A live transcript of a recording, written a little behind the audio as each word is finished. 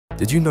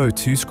Did you know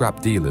 2 scrap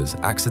dealers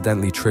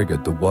accidentally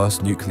triggered the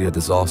worst nuclear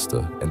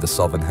disaster in the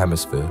Southern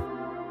Hemisphere?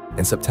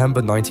 In September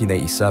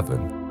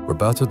 1987,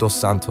 Roberto dos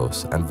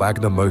Santos and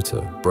Wagner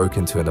Motor broke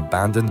into an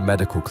abandoned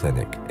medical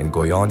clinic in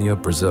Goiânia,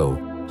 Brazil,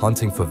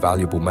 hunting for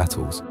valuable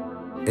metals.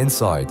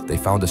 Inside, they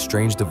found a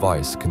strange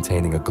device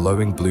containing a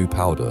glowing blue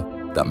powder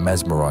that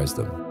mesmerized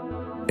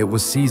them. It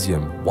was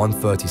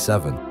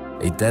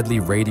cesium-137, a deadly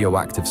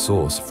radioactive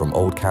source from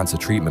old cancer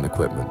treatment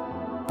equipment.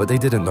 But they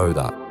didn't know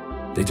that.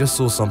 They just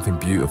saw something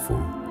beautiful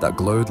that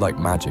glowed like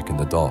magic in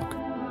the dark.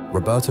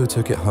 Roberto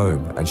took it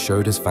home and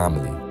showed his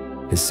family.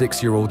 His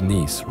 6-year-old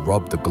niece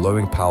rubbed the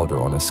glowing powder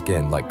on her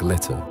skin like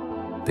glitter.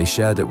 They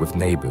shared it with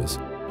neighbors,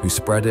 who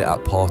spread it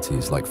at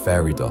parties like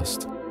fairy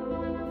dust.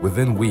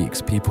 Within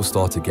weeks, people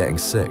started getting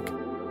sick.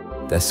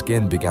 Their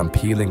skin began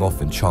peeling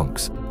off in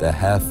chunks, their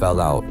hair fell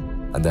out,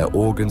 and their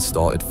organs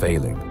started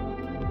failing.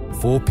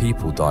 4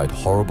 people died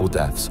horrible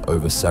deaths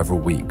over several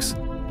weeks.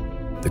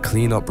 The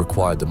cleanup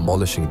required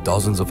demolishing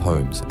dozens of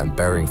homes and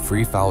burying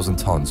 3,000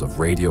 tons of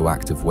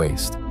radioactive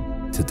waste.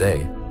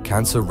 Today,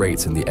 cancer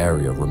rates in the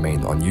area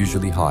remain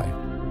unusually high,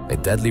 a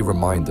deadly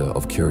reminder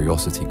of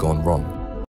curiosity gone wrong.